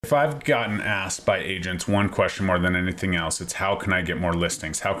If I've gotten asked by agents one question more than anything else, it's how can I get more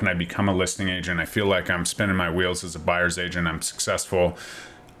listings? How can I become a listing agent? I feel like I'm spinning my wheels as a buyer's agent. I'm successful.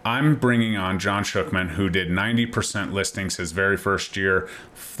 I'm bringing on John Schuchman, who did 90% listings his very first year,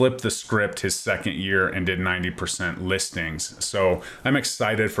 flipped the script his second year, and did 90% listings. So I'm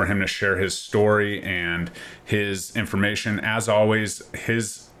excited for him to share his story and his information. As always,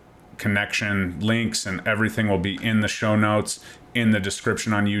 his connection links and everything will be in the show notes, in the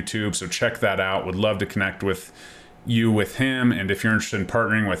description on YouTube. So check that out. Would love to connect with you with him. And if you're interested in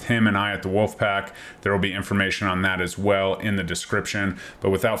partnering with him and I at the Wolfpack, there will be information on that as well in the description. But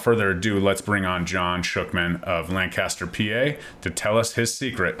without further ado, let's bring on John Schuchman of Lancaster, PA to tell us his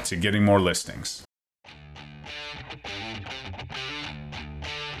secret to getting more listings.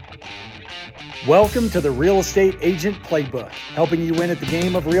 Welcome to the Real Estate Agent Playbook, helping you win at the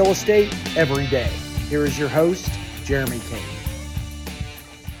game of real estate every day. Here is your host, Jeremy King.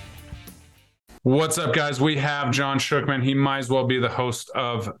 What's up, guys? We have John Schuchman. He might as well be the host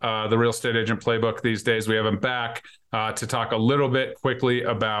of the Real Estate Agent Playbook these days. We have him back to talk a little bit quickly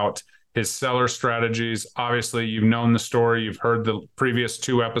about his seller strategies. Obviously, you've known the story. You've heard the previous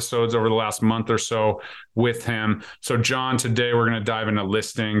two episodes over the last month or so with him. So, John, today we're going to dive into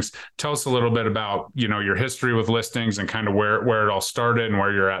listings. Tell us a little bit about, your history with listings and kind of where it all started and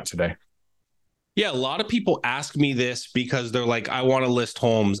where you're at today. Yeah, a lot of people ask me this because they're like, I want to list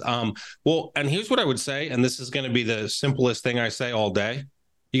homes. Well, and here's what I would say, and this is going to be the simplest thing I say all day.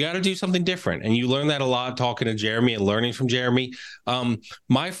 You got to do something different. And you learn that a lot talking to Jeremy and learning from Jeremy.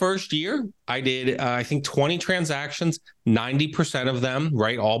 My first year, I did, I think 20 transactions, 90% of them,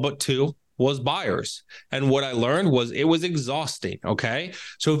 right, all but two, was buyers. And what I learned was it was exhausting, okay?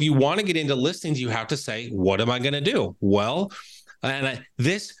 So if you want to get into listings, you have to say, what am I going to do? Well,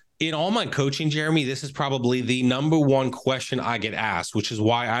 in all my coaching, Jeremy, this is probably the number one question I get asked, which is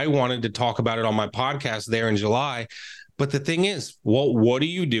why I wanted to talk about it on my podcast there in July. But the thing is, well, what are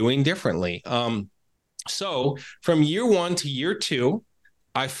you doing differently? So from year one to year two,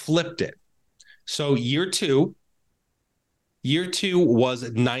 I flipped it. So year two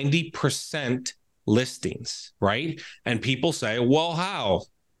was 90% listings, right? And people say, well, how?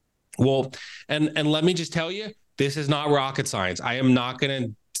 Well, and let me just tell you, this is not rocket science. I am not going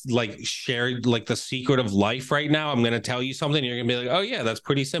to share the secret of life right now. I'm going to tell you something. You're going to be like, oh yeah, that's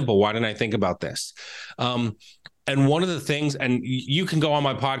pretty simple. Why didn't I think about this? And one of the things, and you can go on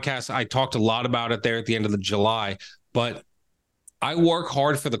my podcast, I talked a lot about it there at the end of July, but I work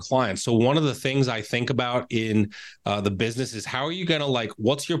hard for the client. So one of the things I think about in the business is how are you going to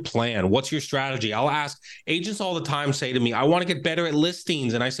what's your plan? What's your strategy? I'll ask agents all the time, say to me, I want to get better at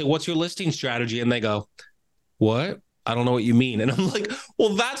listings. And I say, what's your listing strategy? And they go, what? I don't know what you mean. And I'm like,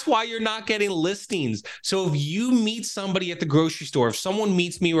 well, that's why you're not getting listings. So if you meet somebody at the grocery store, if someone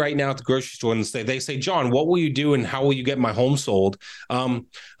meets me right now at the grocery store and they say, John, what will you do and how will you get my home sold? I'm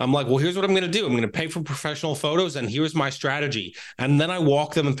like, well, here's what I'm going to do. I'm going to pay for professional photos and here's my strategy. And then I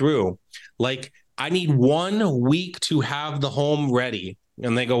walk them through, I need 1 week to have the home ready.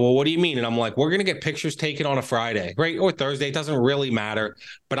 And they go, well, what do you mean? And I'm like, we're going to get pictures taken on a Friday, right? Or Thursday. It doesn't really matter.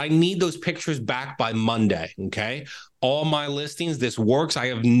 But I need those pictures back by Monday. Okay. All my listings, this works. I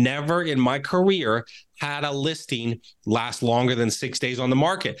have never in my career had a listing last longer than 6 days on the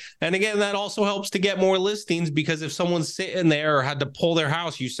market. And again, that also helps to get more listings because if someone's sitting there or had to pull their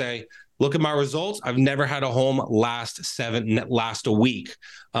house, you say, look at my results. I've never had a home last a week.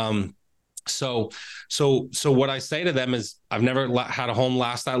 So what I say to them is I've never had a home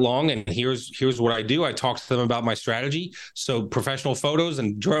last that long. And here's what I do. I talk to them about my strategy. So professional photos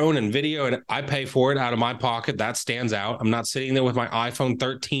and drone and video, and I pay for it out of my pocket. That stands out. I'm not sitting there with my iPhone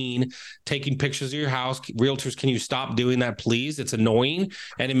 13, taking pictures of your house. Realtors, can you stop doing that, please? It's annoying.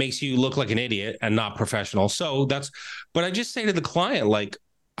 And it makes you look like an idiot and not professional. But I just say to the client,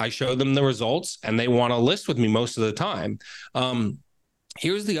 I show them the results and they want to list with me most of the time.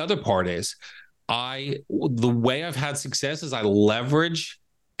 Here's the other part is the way I've had success is I leverage,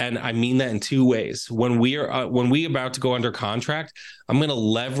 and I mean that in two ways. When we about to go under contract, I'm going to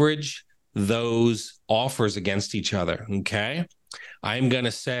leverage those offers against each other. Okay. I'm going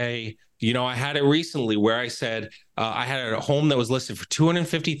to say, I had it recently where I said, I had a home that was listed for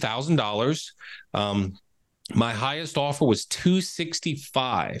 $250,000. My highest offer was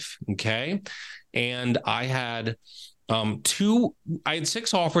 $265,000. Okay. And I had I had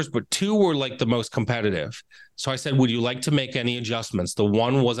 6 offers, but 2 were the most competitive. So I said, would you like to make any adjustments? The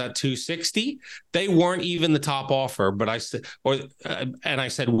one was at $260,000. They weren't even the top offer, but I said, and I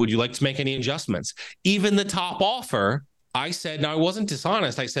said, would you like to make any adjustments? Even the top offer I said, now I wasn't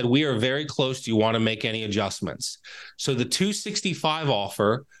dishonest. I said, we are very close. Do you want to make any adjustments? So the 265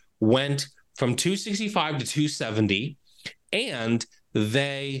 offer went from 265 to 270, and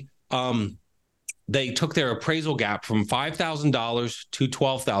they took their appraisal gap from $5,000 to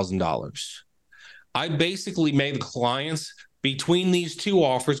 $12,000. I basically made the clients, between these two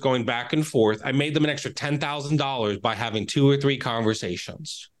offers going back and forth, I made them an extra $10,000 by having 2 or 3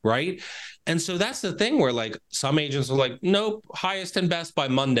 conversations, right? And so that's the thing where like some agents are like, nope, highest and best by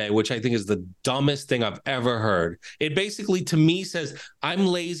Monday, which I think is the dumbest thing I've ever heard. It basically to me says, I'm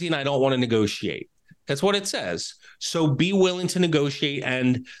lazy and I don't want to negotiate. That's what it says. So be willing to negotiate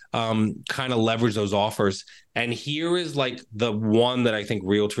and kind of leverage those offers. And here is like the one that I think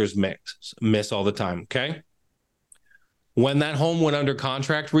realtors miss all the time. Okay. When that home went under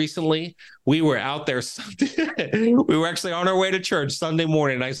contract recently, we were out there Sunday. We were actually on our way to church Sunday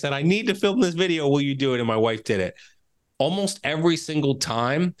morning. And I said, I need to film this video. Will you do it? And my wife did it. Almost every single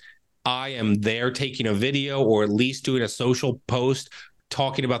time I am there taking a video or at least doing a social post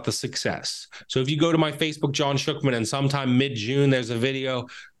talking about the success. So if you go to my Facebook, John Schuchman, and sometime mid-June, there's a video.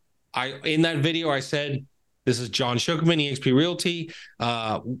 In that video, I said, this is John Schuchman, eXp Realty,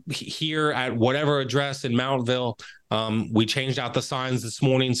 here at whatever address in Mountville. We changed out the signs this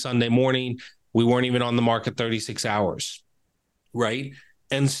morning, Sunday morning. We weren't even on the market 36 hours, right?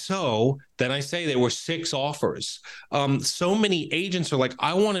 And so then I say there were 6 offers. So many agents are like,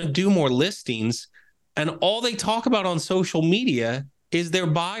 I want to do more listings. And all they talk about on social media is their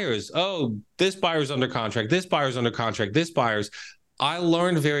buyers. Oh, this buyer's under contract. This buyer's under contract. This buyer's. I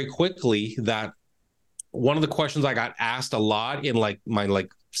learned very quickly that one of the questions I got asked a lot in like my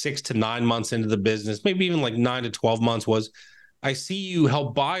 6 to 9 months into the business, maybe even like 9 to 12 months was, I see you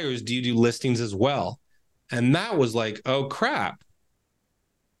help buyers. Do you do listings as well? And that was like, oh crap.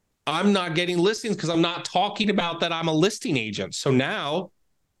 I'm not getting listings because I'm not talking about that I'm a listing agent. So now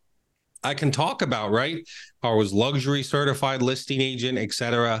I can talk about, right? I was luxury certified listing agent, et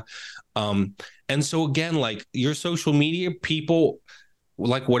cetera. And so again, like your social media people,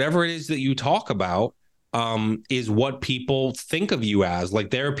 like whatever it is that you talk about, is what people think of you as. Like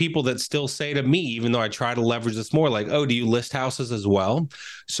there are people that still say to me, even though I try to leverage this more, like, oh, do you list houses as well?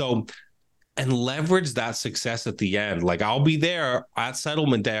 So, and leverage that success at the end. Like I'll be there at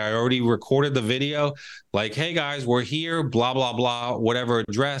settlement day. I already recorded the video. Like, hey guys, we're here, blah, blah, blah, whatever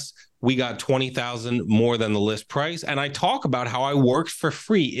address. We got 20,000 more than the list price. And I talk about how I worked for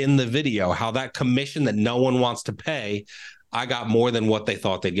free in the video, how that commission that no one wants to pay, I got more than what they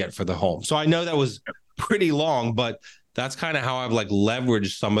thought they'd get for the home. So I know that was pretty long, but that's kind of how I've like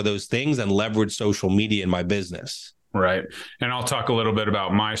leveraged some of those things and leveraged social media in my business. Right. And I'll talk a little bit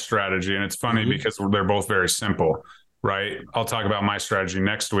about my strategy. And it's funny because they're both very simple, right? I'll talk about my strategy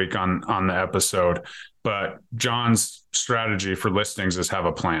next week on the episode, but John's strategy for listings is have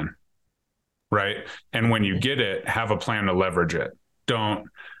a plan, right? And when you get it, have a plan to leverage it. Don't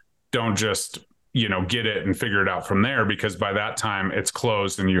just, get it and figure it out from there, because by that time it's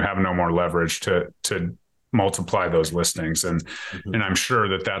closed and you have no more leverage to multiply those listings. And I'm sure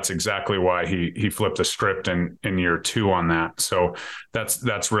that that's exactly why he flipped the script in year 2 on that. So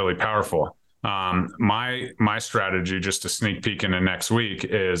that's really powerful. My strategy, just to sneak peek into next week,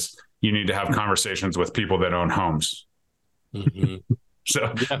 is you need to have conversations with people that own homes.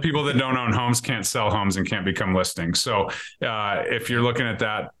 So people that don't own homes can't sell homes and can't become listings. So if you're looking at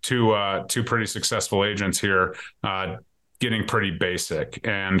that, two pretty successful agents here, getting pretty basic.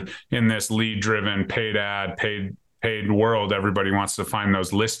 And in this lead driven paid world, everybody wants to find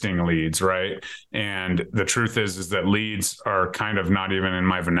those listing leads, right? And the truth is that leads are kind of not even in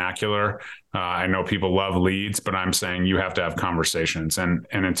my vernacular. I know people love leads, but I'm saying you have to have conversations, and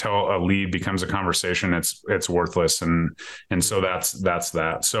until a lead becomes a conversation, it's worthless. And so that's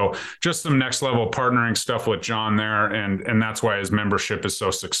that. So just some next level partnering stuff with John there. And that's why his membership is so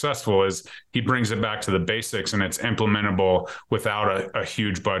successful, is he brings it back to the basics and it's implementable without a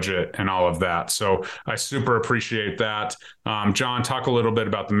huge budget and all of that. So I super appreciate that. John, talk a little bit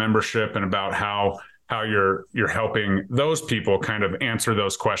about the membership and about how you're helping those people kind of answer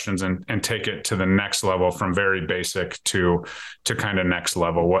those questions and take it to the next level, from very basic to kind of next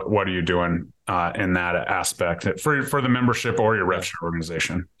level. What are you doing in that aspect for the membership or your rep share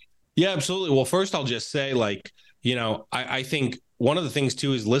organization? Yeah, absolutely. Well, first I'll just say, I think one of the things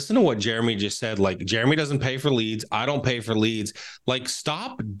too is listen to what Jeremy just said. Like, Jeremy doesn't pay for leads. I don't pay for leads. Like,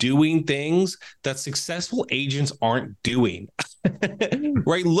 stop doing things that successful agents aren't doing.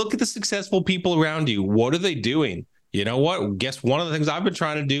 Right? Look at the successful people around you. What are they doing? you know what? Guess one of the things I've been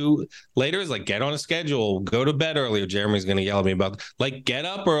trying to do later is like get on a schedule, go to bed earlier. Jeremy's going to yell at me about like get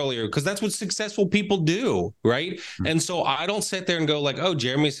up earlier because that's what successful people do, right? And so I don't sit there and go like, oh,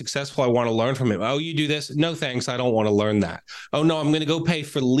 Jeremy's successful. I want to learn from him. Oh, you do this? No, thanks. I don't want to learn that. Oh, no, I'm going to go pay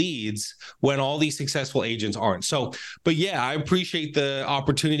for leads when all these successful agents aren't. So, but yeah, I appreciate the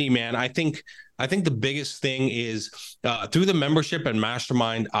opportunity, man. I think the biggest thing is through the membership and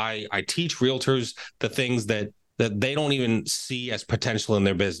mastermind, I teach realtors the things that they don't even see as potential in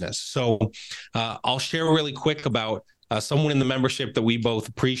their business. So I'll share really quick about someone in the membership that we both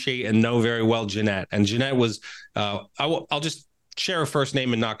appreciate and know very well, Jeanette. And Jeanette was, I'll just share her first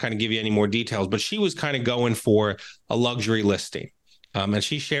name and not kind of give you any more details, but she was kind of going for a luxury listing. And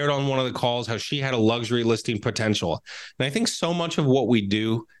she shared on one of the calls how she had a luxury listing potential. And I think so much of what we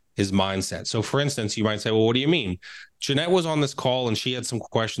do is mindset. So for instance, you might say, well, what do you mean? Jeanette was on this call and she had some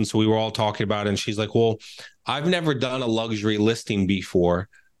questions. So we were all talking about it. And she's like, well, I've never done a luxury listing before.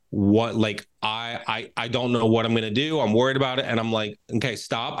 What, like, I don't know what I'm going to do. I'm worried about it. And I'm like, okay,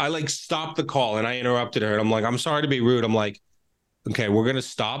 stop. I like stopped the call and I interrupted her. And I'm like, I'm sorry to be rude. I'm like, okay, we're going to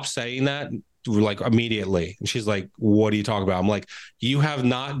stop saying that like immediately. And she's like, what are you talking about? I'm like, you have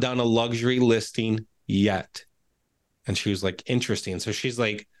not done a luxury listing yet. And she was like, interesting. So she's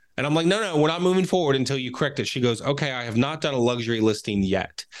like, and I'm like, no, we're not moving forward until you correct it. She goes, okay, I have not done a luxury listing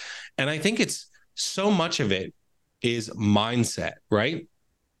yet. And I think it's so much of it is mindset, right?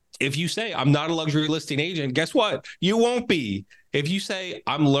 If you say, I'm not a luxury listing agent, guess what? You won't be. If you say,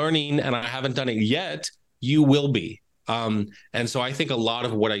 I'm learning and I haven't done it yet, you will be. And so I think a lot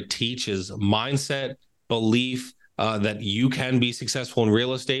of what I teach is mindset, belief, that you can be successful in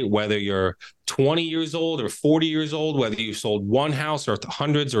real estate, whether you're 20 years old or 40 years old, whether you sold one house or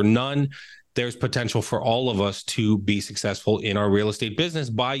hundreds or none, there's potential for all of us to be successful in our real estate business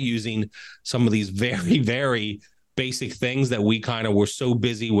by using some of these very, very basic things that we kind of were so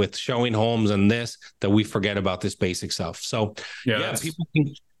busy with showing homes and this that we forget about this basic stuff. So yeah, people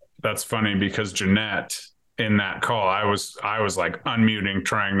can. That's funny because Jeanette, in that call, I was like unmuting,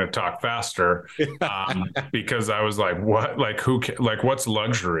 trying to talk faster because I was like, what, like what's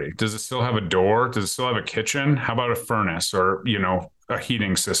luxury? Does it still have a door? Does it still have a kitchen? How about a furnace or, a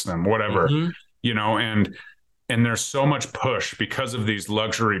heating system, whatever, and there's so much push because of these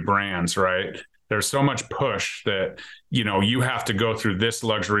luxury brands, right? There's so much push that, you have to go through this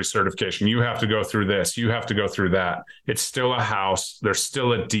luxury certification. You have to go through this. You have to go through that. It's still a house. There's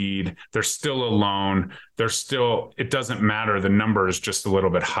still a deed. There's still a loan. It doesn't matter. The number is just a little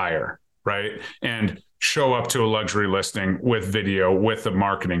bit higher, right? And show up to a luxury listing with video, with a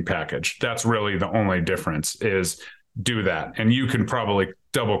marketing package. That's really the only difference is do that. And you can probably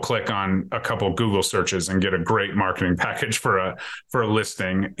double click on a couple Google searches and get a great marketing package for a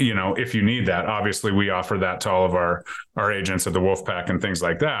listing, if you need that. Obviously we offer that to all of our agents at the Wolfpack and things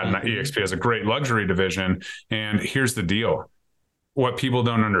like that. And EXP has a great luxury division. And here's the deal. What people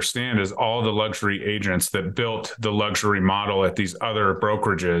don't understand is all the luxury agents that built the luxury model at these other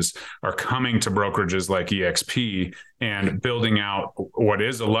brokerages are coming to brokerages like EXP and building out what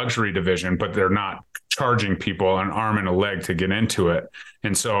is a luxury division, but they're not charging people an arm and a leg to get into it.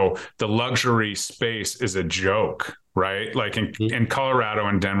 And so the luxury space is a joke, right? Like in Colorado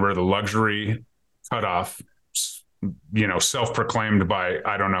and Denver, the luxury cutoff, self-proclaimed by,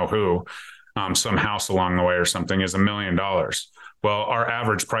 I don't know who, some house along the way or something is $1 million. Well, our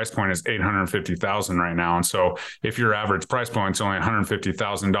average price point is $850,000 right now. And so if your average price point is only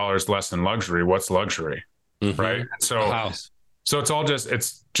 $150,000 less than luxury, what's luxury? Right. So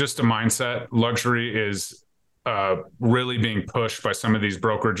it's just a mindset. Luxury is really being pushed by some of these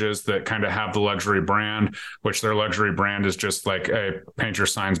brokerages that kind of have the luxury brand, which their luxury brand is just like a paint your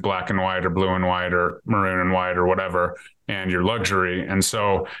signs black and white or blue and white or maroon and white or whatever, and your luxury. And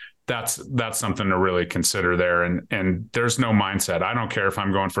so that's something to really consider there. And there's no mindset. I don't care if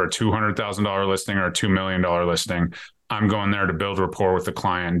I'm going for a $200,000 listing or a $2 million listing. I'm going there to build rapport with the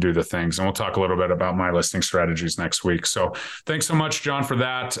client and do the things. And we'll talk a little bit about my listing strategies next week. So thanks so much, John, for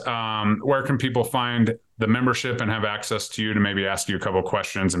that. Where can people find the membership and have access to you to maybe ask you a couple of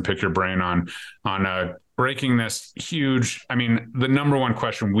questions and pick your brain on breaking this huge, the number one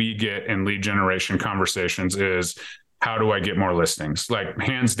question we get in lead generation conversations is, how do I get more listings? Like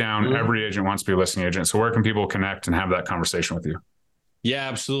hands down, every agent wants to be a listing agent. So where can people connect and have that conversation with you? Yeah,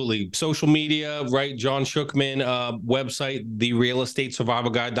 absolutely. Social media, right? John Schuchman, website,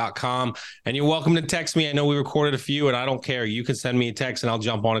 therealestatesurvivalguide.com. And you're welcome to text me. I know we recorded a few and I don't care. You can send me a text and I'll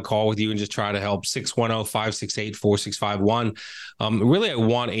jump on a call with you and just try to help. 610-568-4651. Really, I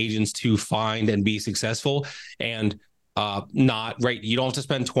want agents to find and be successful. And Not right. You don't have to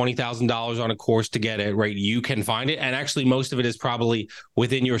spend $20,000 on a course to get it, right? You can find it. And actually, most of it is probably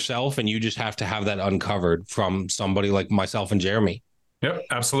within yourself. And you just have to have that uncovered from somebody like myself and Jeremy. Yep,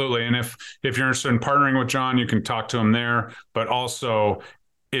 absolutely. And if you're interested in partnering with John, you can talk to him there. But also,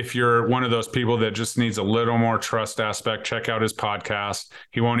 if you're one of those people that just needs a little more trust aspect, check out his podcast.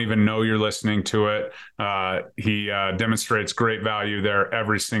 He won't even know you're listening to it. He demonstrates great value there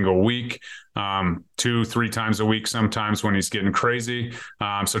every single week, 2-3 times a week, sometimes when he's getting crazy.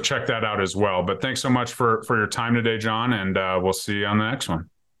 So check that out as well. But thanks so much for your time today, John, and we'll see you on the next one.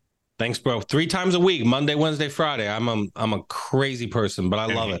 Thanks, bro. 3 times a week, Monday, Wednesday, Friday. I'm a crazy person, but I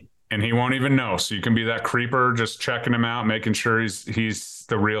love it. And he won't even know. So you can be that creeper, just checking him out, making sure he's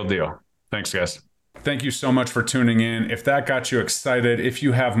the real deal. Thanks, guys. Thank you so much for tuning in. If that got you excited, if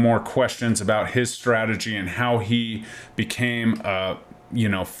you have more questions about his strategy and how he became a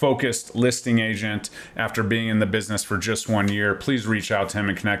focused listing agent after being in the business for just 1 year, please reach out to him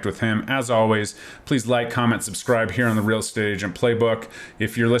and connect with him. As always, please like, comment, subscribe here on the Real Estate Agent Playbook.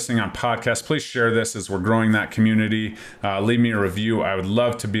 If you're listening on podcast, please share this as we're growing that community. Leave me a review. I would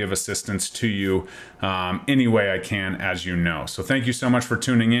love to be of assistance to you any way I can, as you know. So thank you so much for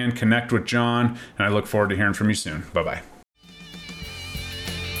tuning in. Connect with John, and I look forward to hearing from you soon. Bye-bye.